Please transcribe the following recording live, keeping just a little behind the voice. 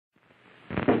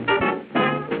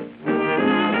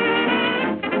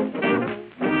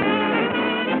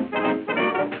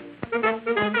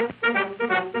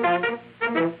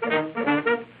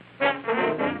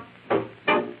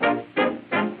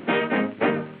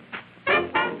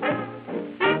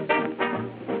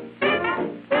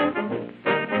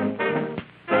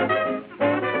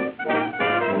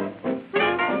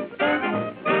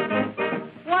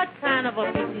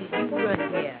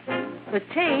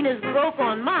chain is broke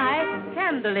on my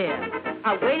chandelier.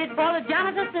 I waited for the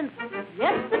janitor since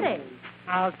yesterday.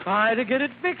 I'll try to get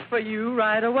it fixed for you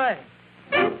right away.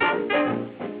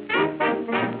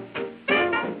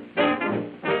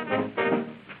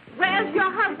 Where's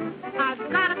your husband?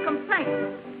 I've got a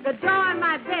complaint. The door in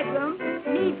my bedroom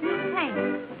needs new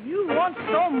paint. You want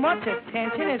so much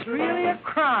attention, it's really a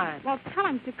crime. Well, tell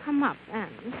him to come up and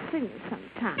sing me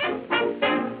sometime.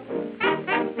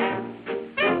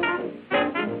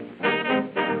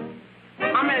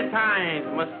 How many times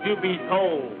must you be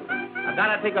told? I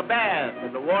gotta take a bath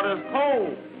and the water's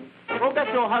cold. Go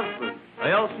get your husband, or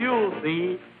else you'll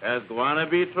see there's gonna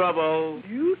be trouble.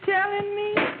 You telling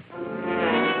me?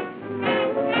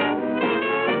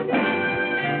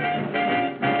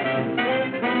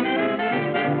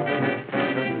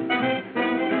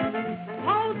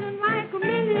 Posing like a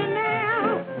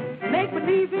millionaire, make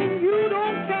believing you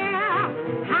don't care.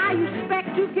 How you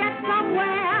expect to get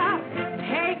somewhere?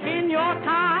 Taking your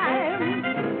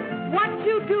time. What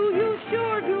you do, you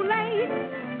sure do late,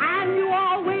 and you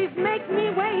always make me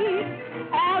wait.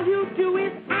 All you do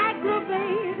is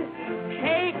aggravate,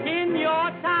 taking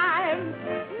your time.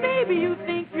 Maybe you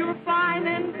think you're fine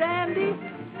and dandy,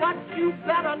 but you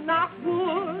better knock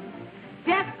wood.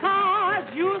 Just 'cause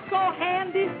you're so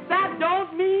handy, that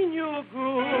don't mean you're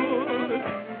good.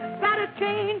 Better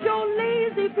change your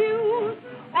lazy views,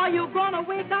 or you're gonna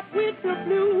wake up with the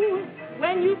blues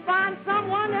when you find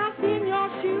someone else in your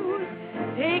shoes,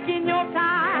 taking your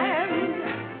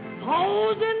time,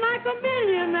 posing like a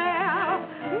millionaire.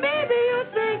 Maybe you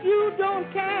think you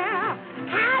don't care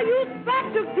how you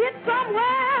expect to get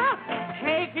somewhere,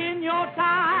 taking your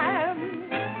time.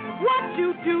 What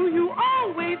you do, you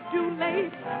always do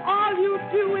late. All you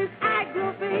do is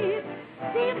aggravate.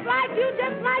 Seems like you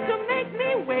just like to make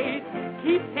me wait.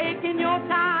 Keep taking your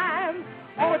time.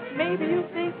 Or it's maybe you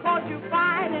think 'cause you're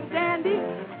fine and dandy,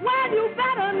 well, you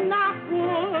better knock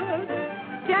wood.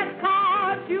 Just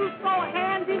 'cause you're so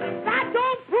handy, that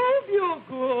don't prove you're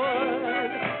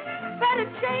good. Better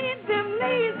change them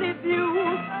lazy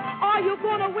views, or you're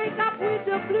gonna wake up with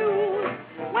the blues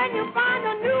when you find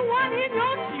a new one in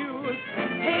your shoes,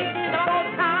 taking all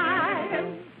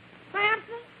time.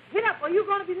 Samson, get up, or you're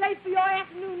gonna be late for your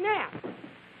afternoon nap.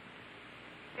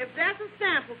 If that's a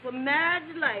sample for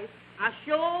marriage life, I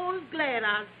sure was glad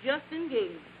I was just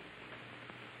engaged.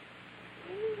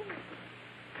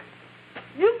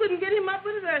 You couldn't get him up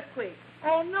with an earthquake.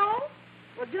 Oh, no?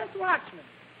 Well, just watch me.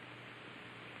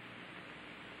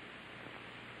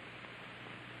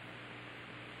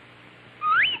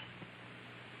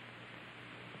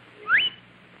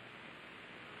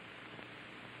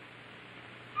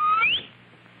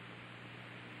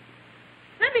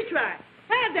 Let me try.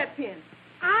 Have that pen.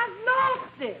 I've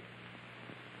lost it.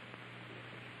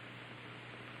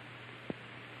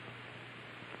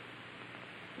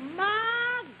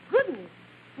 My goodness.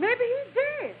 Maybe he's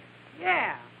dead.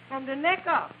 Yeah, from the neck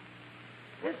up.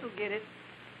 This'll get it.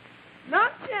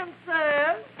 Lunch him,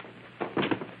 sir.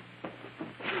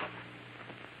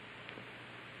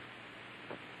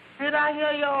 Did I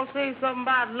hear y'all say something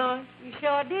about lunch? You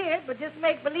sure did, but just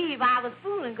make believe I was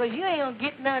fooling, 'cause you ain't gonna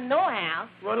get none nohow.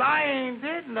 Well, I ain't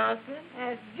did nothing.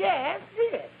 That's just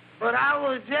it. But I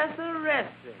was just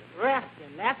resting.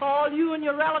 Resting. That's all you and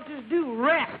your relatives do,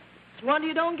 rest. It's wonder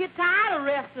you don't get tired of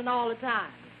resting all the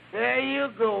time. There you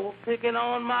go, picking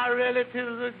on my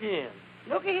relatives again.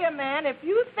 Look here, man, if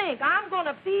you think I'm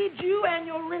gonna feed you and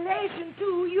your relation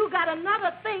too, you got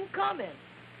another thing coming.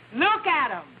 Look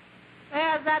at 'em.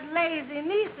 There's that lazy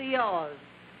niece of yours.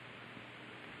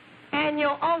 And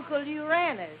your Uncle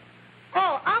Uranus.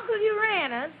 Oh, Uncle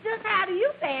Uranus, just how do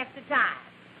you pass the time?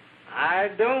 I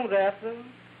don't, Ethel.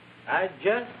 I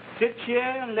just sit here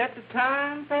and let the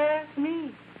time pass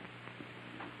me.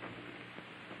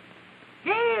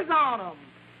 Gaze on 'em.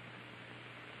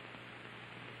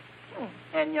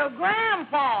 And your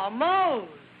grandpa, Mose.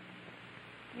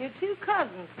 Your two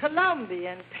cousins,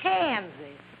 Columbia and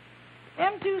Pansy.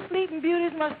 Them two sleeping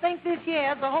beauties must think this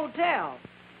here's a hotel.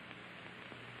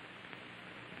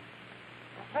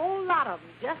 A whole lot of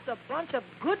them, just a bunch of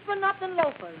good-for-nothing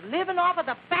loafers living off of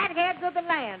the fatheads of the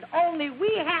land. Only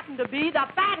we happen to be the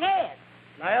fatheads.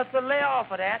 Now, Ethel, lay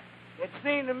off of that. It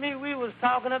seemed to me we was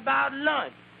talking about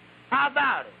lunch. How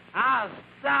about it? I'll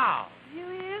starve. You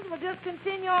is? Well, just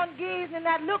continue on gazing in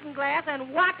that looking glass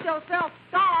and watch yourself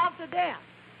starve to death.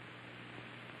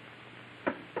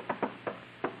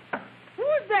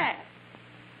 Who's that?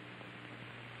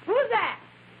 Who's that?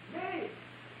 Me.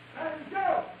 Cousin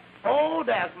Joe. Oh,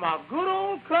 that's my good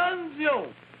old cousin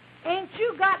Joe. Ain't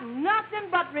you got nothing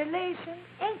but relations?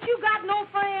 Ain't you got no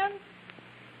friends?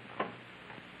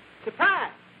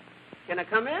 Surprise. Can I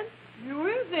come in? You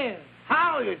is in.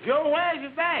 How are you, Joe? Where's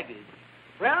your baggage?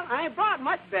 Well, I ain't brought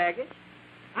much baggage.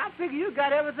 I figure you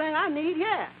got everything I need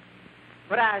here.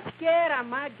 But I was scared I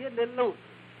might get a little lonesome.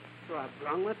 So I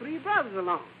brung my 3 brothers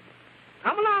along.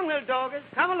 Come along, little doggies.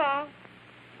 Come along.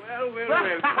 Well,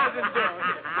 cousin Joe.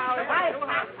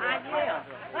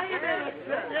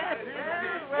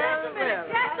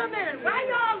 Just a minute. Where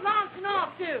y'all launching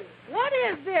off to? What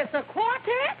is this, a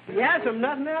quartet? Yes, from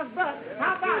nothing else but.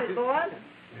 How about it, boys?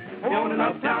 On an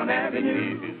uptown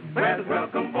avenue, where the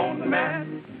welcome on the mat.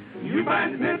 You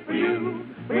find it meant for you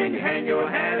when you hang your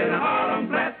hat in a Harlem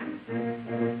flat.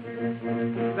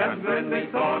 That's when they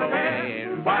sort of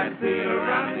wear white seal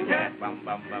around the cat.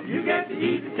 You get to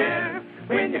eat the chair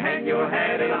when you hang your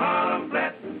hat in a Harlem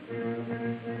flat.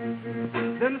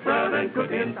 Then the southern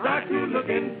cooking starts to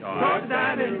looking toward the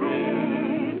dining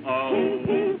room. Oh,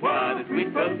 what a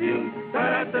sweet perfume.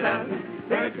 Da-da-da-da.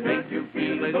 That make you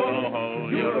feel as though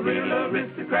you're a real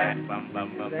aristocrat.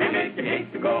 They make you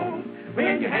hate to go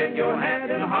when you hang your hat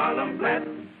in a Harlem flat.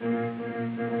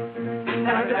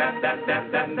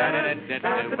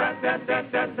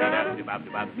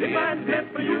 You find it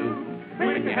for you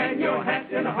when you hang your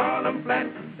hat in a Harlem flat.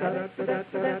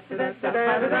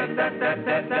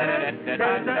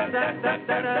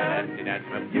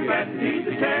 You got to need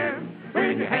the chair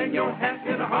when you hang your hat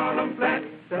in a Harlem flat.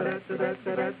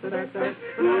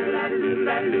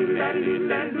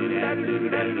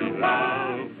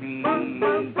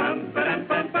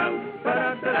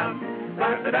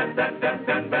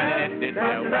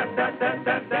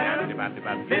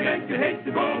 They make you hate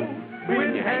to go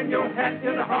when you hang your hat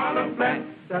in a Harlem flat.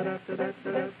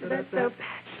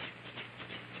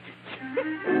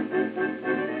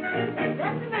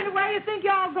 Where you think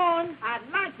y'all going? I'd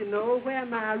like to know where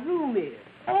my room is.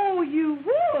 Oh, you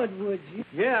would you?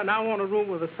 Yeah, and I want a room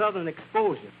with a southern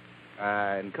exposure.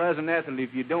 And Cousin Ethel,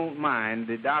 if you don't mind,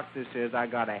 the doctor says I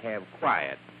gotta have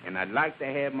quiet, and I'd like to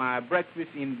have my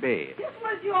breakfast in bed. Just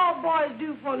what you all boys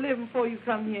do for a living before you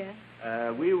come here?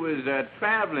 We was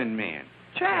traveling men.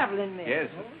 Traveling men? Yes.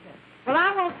 Okay. Well,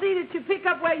 I'm going to see that you pick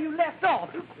up where you left off.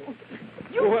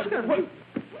 What's the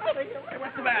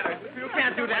matter? You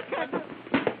can't do that.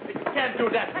 You can't do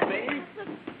that to me.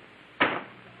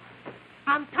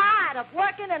 I'm tired of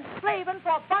working and slaving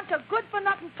for a bunch of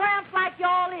good-for-nothing tramps like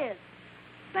y'all is.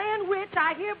 Saying which,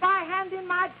 I hereby hand in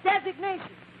my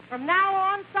designation. From now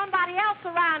on, somebody else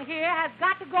around here has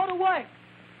got to go to work.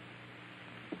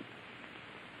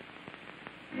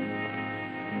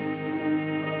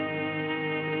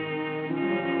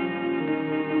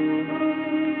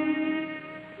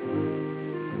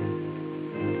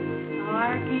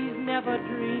 Darkies never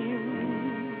dream.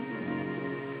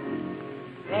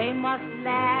 They must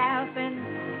laugh and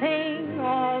sing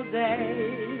all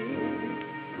day.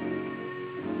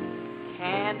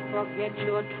 Can't forget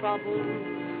your troubles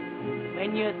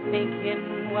when you're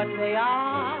thinking what they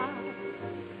are.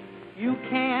 You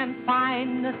can't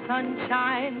find the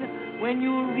sunshine when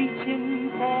you're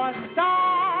reaching for a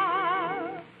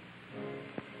star.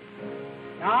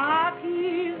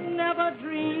 Darkies never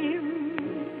dream.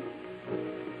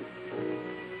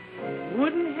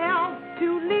 Wouldn't help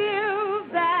to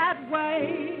live that way.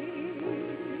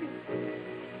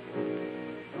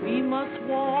 We must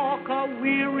walk a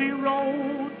weary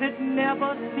road that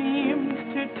never seems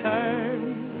to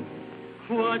turn.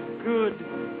 What good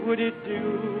would it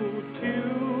do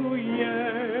to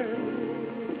yearn?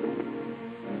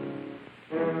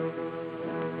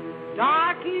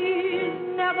 Darkies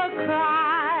never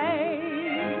cry.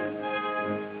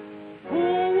 Who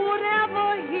would ever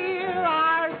hear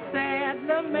our sad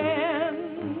lament?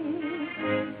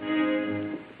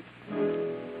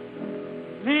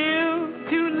 Live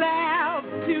to laugh,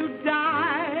 to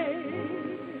die.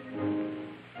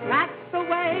 That's the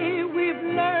way we've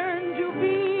learned to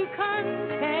be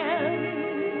content.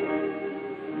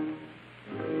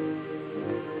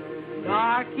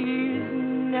 Darkies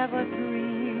never dream.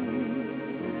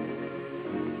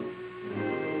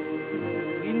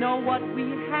 We know what we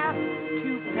have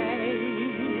to pay.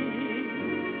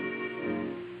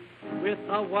 With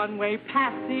a one-way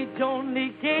passage,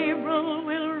 only Gabriel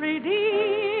will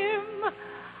redeem.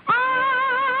 On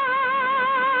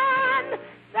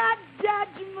that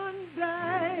judgment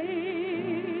day,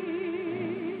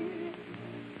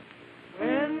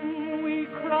 when we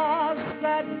cross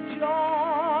that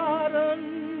Jordan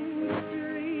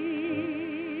stream,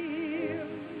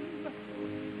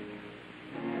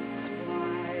 that's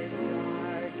why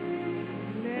darkies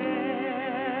never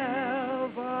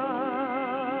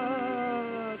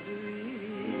dream.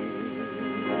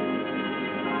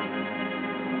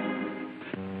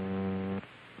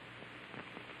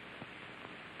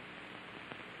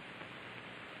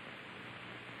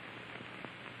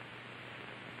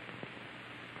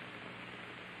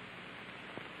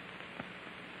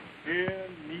 Dear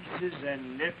nieces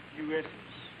and nephewesses,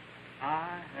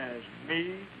 I has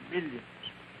made millions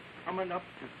coming up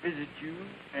to visit you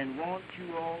and want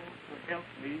you all to help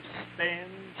me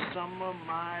spend some of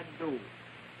my dough.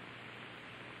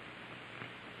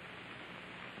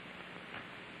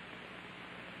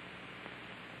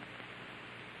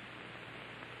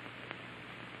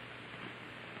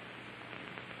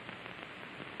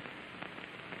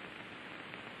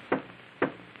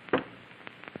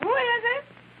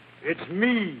 It's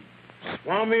me,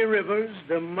 Swami Rivers,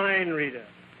 the mind reader.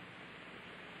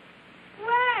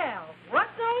 Well, what's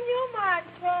on your mind,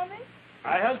 Swami?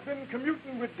 I has been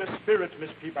commuting with the spirits, Miss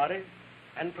Peabody,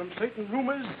 and from certain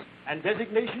rumors and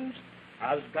designations,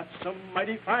 I've got some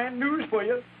mighty fine news for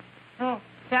you. Oh,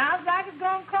 sounds like it's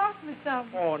gonna cost me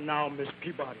something. Oh, now, Miss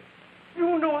Peabody,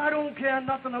 you know I don't care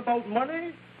nothing about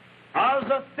money. I's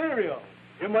ethereal,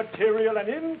 immaterial, and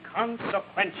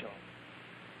inconsequential.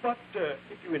 But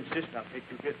if you insist, I'll take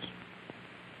 2 bits.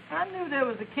 I knew there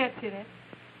was a catch in it.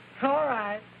 All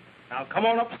right. Now, come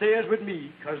on upstairs with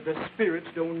me, because the spirits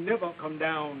don't never come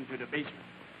down to the basement.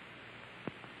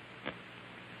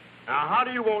 Now, how do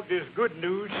you want this good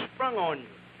news sprung on you?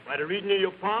 By the reading of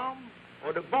your palm?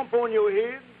 Or the bump on your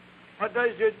head? Or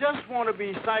does you just want to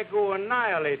be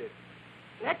psycho-annihilated?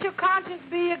 Let your conscience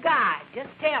be your guide. Just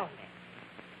tell me.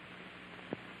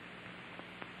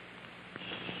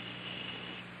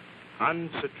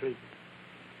 Concentrate.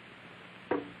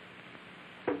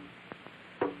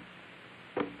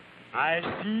 I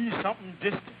see something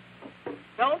distant.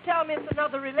 Don't tell me it's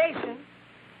another relation.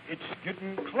 It's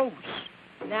getting close.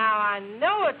 Now, I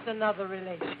know it's another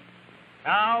relation.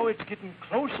 Now it's getting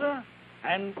closer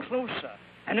and closer.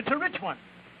 And it's a rich one.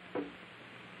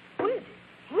 Who is it?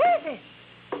 Who is it?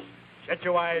 Shut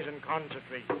your eyes and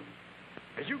concentrate.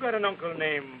 Has you got an uncle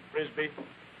named Frisbee?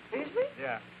 Frisbee?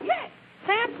 Yeah. Yes.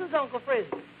 Samson's Uncle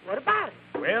Frisbee. What about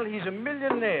it? Well, he's a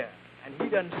millionaire, and he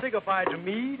done signified to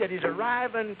me that he's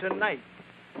arriving tonight.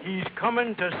 He's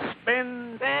coming to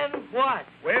spend... Spend what?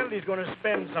 Well, he's going to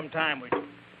spend some time with you.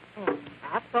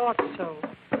 I thought so.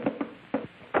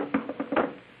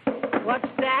 What's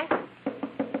that?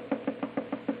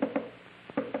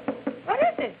 What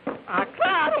is it? I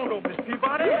don't know, Miss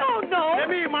Peabody. You don't know? Let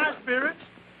me hear my spirits.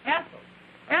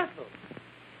 Ethel.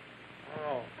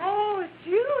 Oh, it's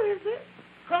you, is it?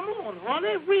 Come on,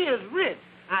 honey. We is rich.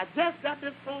 I just got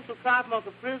this phone supply from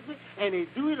Uncle Frisbee, and he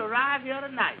do it arrive here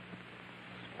tonight.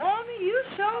 Swami, you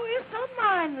sure is some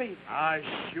mind reader. I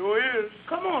sure is.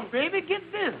 Come on, baby,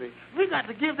 get busy. We got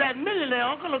to give that millionaire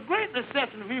uncle a great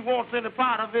reception if he wants any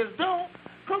part of his dough.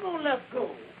 Come on, let's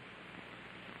go.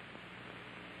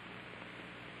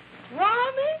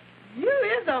 Swami, you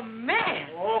is a man.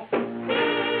 Oh.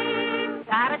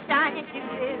 Gotta shine your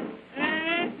shoes.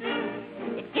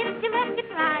 It gets you when you're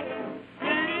flying.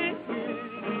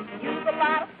 Use a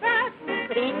lot of stuff,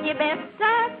 put in your best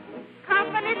stuff.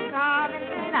 Company's coming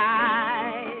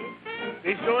tonight.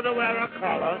 Be sure to wear a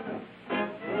collar.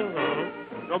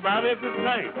 No matter if it's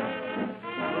night.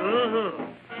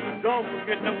 Don't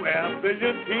forget to wear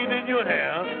brilliantine in your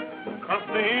hair.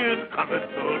 Company is coming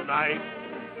tonight.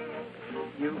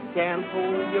 You can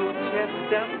hold your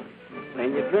chest up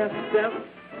when you're dressed up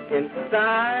in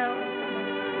style.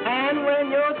 And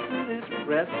when your suit is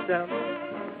pressed up,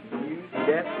 you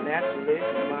just naturally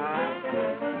smile.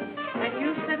 And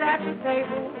you sit at the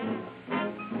table,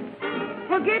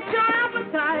 forget your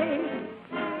appetite.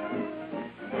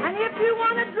 And if you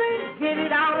want a drink, get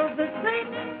it out of the sink.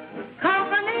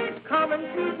 Company's coming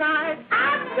tonight. I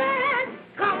said,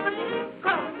 company's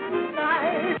coming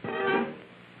tonight.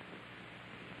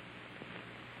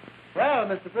 Well,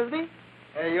 Mr. Frisbee,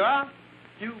 here you are.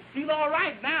 You feel all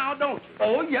right now, don't you?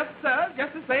 Oh, yes, sir.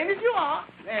 Just the same as you are.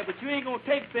 Yeah, but you ain't gonna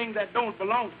take things that don't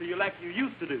belong to you like you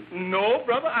used to do. No,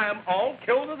 brother, I am all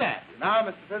killed to that. Now,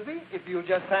 Mr. Frisbee, if you'll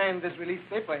just sign this release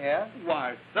paper here.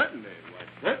 Why, certainly.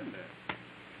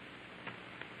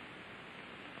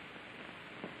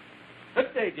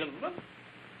 Good day, gentlemen.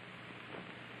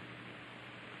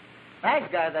 Nice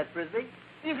guy, that Frisbee.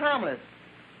 He's harmless.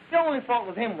 The only fault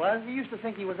with him was he used to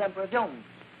think he was Emperor Jones.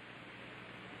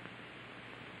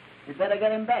 You better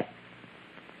get him back.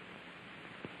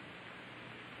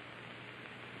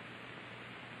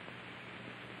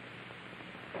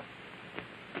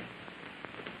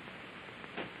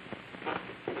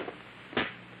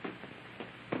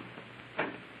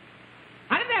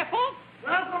 Hi there, folks.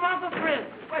 Welcome, Uncle Frisbee.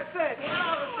 What's that?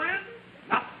 Hello, Frisbee.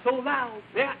 Not so loud.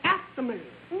 They're after me.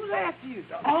 Who's after you?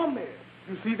 The army.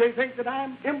 You see, they think that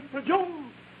I'm Emperor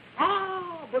Jones.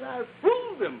 Ah, but I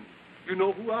fooled them. You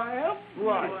know who I am? Who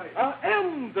are you? I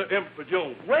am the Emperor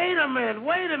Jones. Wait a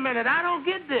minute. I don't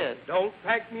get this. Don't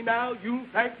thank me now. You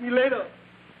thank me later.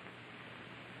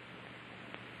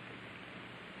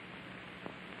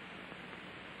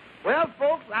 Well,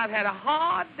 folks, I've had a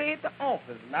hard day at the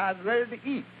office, and I was ready to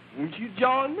eat. Won't you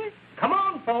join me? Come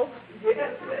on, folks.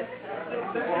 Yes.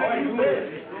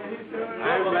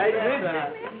 I'm glad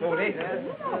you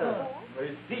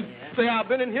Say, I've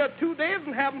been in here 2 days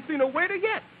and haven't seen a waiter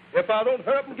yet. If I don't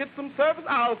hurry up and get some service,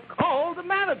 I'll call the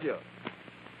manager.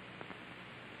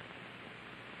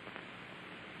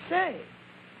 Say,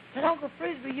 that Uncle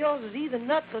Frisbee yours is either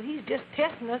nuts or he's just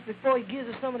testing us before he gives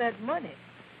us some of that money.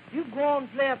 You go on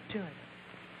and play up to him.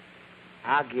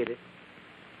 I'll get it.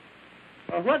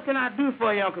 Well, what can I do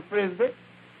for you, Uncle Frisbee?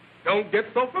 Don't get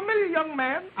so familiar, young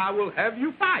man. I will have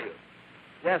you fired.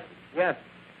 Yes, yes.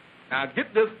 Now,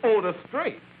 get this order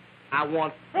straight. I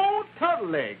want 4 turtle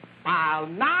legs, filed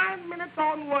 9 minutes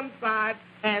on one side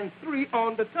and 3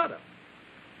 on the t'other.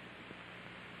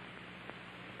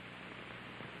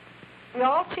 We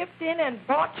all chipped in and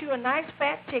bought you a nice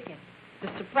fat chicken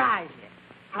to surprise you.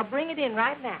 I'll bring it in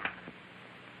right now.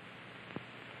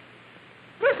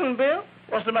 Listen, Bill.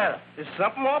 What's the matter? There's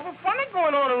something awful funny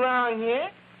going on around here.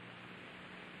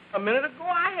 A minute ago,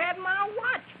 I had my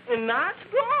watch, and now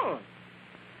it's gone.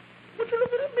 What you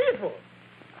looking at me for?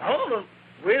 Hold on.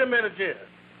 Wait a minute, Jed.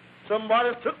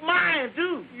 Somebody took mine,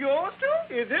 too. Yours,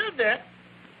 too? It is that.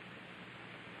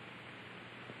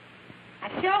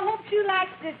 I sure hope you like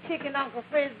this chicken, Uncle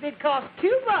Frisbee. It costs $2.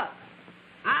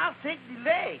 I'll take the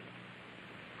leg.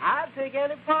 I'll take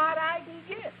any part I can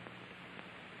get.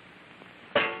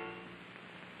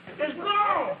 It's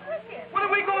gone. What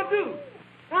are we going to do?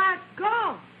 Why, it's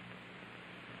gone.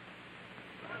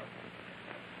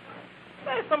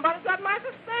 Hey, somebody got my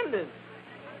suspenders.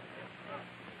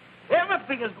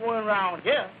 Everything is going around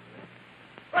here.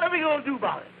 What are we going to do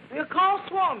about it? We'll call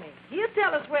Swami. He'll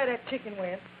tell us where that chicken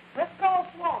went. Let's call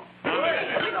Swami.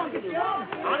 We're going to get you on.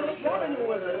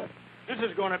 This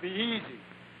is going to be easy.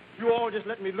 You all just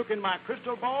let me look in my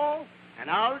crystal ball, and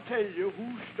I'll tell you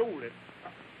who stole it.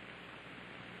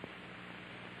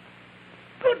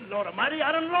 Good Lord Almighty,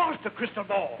 I done lost the crystal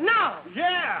ball. No.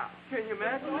 Yeah. Can you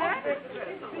imagine that?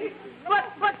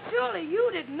 But surely you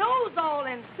that knows all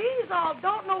and sees all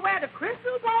don't know where the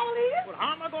crystal ball is? Well,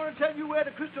 how am I going to tell you where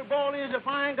the crystal ball is if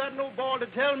I ain't got no ball to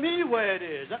tell me where it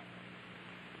is?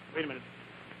 Wait a minute.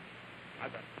 I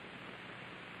got it.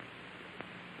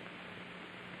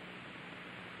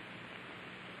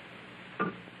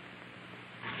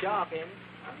 Sharp, ain't it?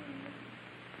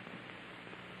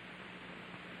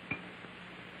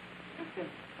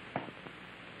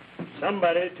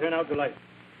 Somebody turn out the light.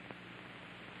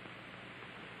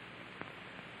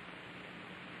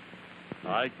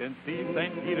 I can see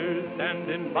St. Peter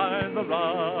standing by the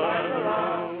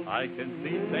rock. I can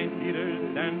see St. Peter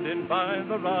standing by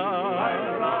the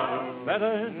rock.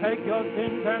 Better take your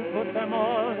sins and put them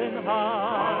all in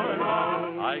heart.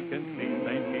 I can see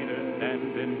St. Peter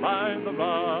standing by the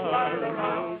rock.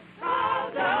 Bow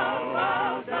down,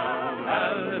 bow down,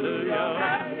 hallelujah,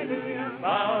 hallelujah.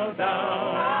 Bow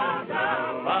down,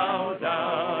 bow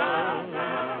down.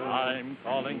 I'm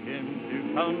calling him to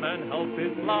come and help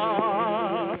his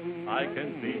flock. I can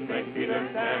see St. Peter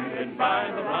standing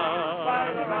by the rock.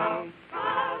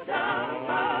 Bow down,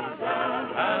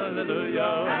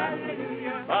 hallelujah, hallelujah.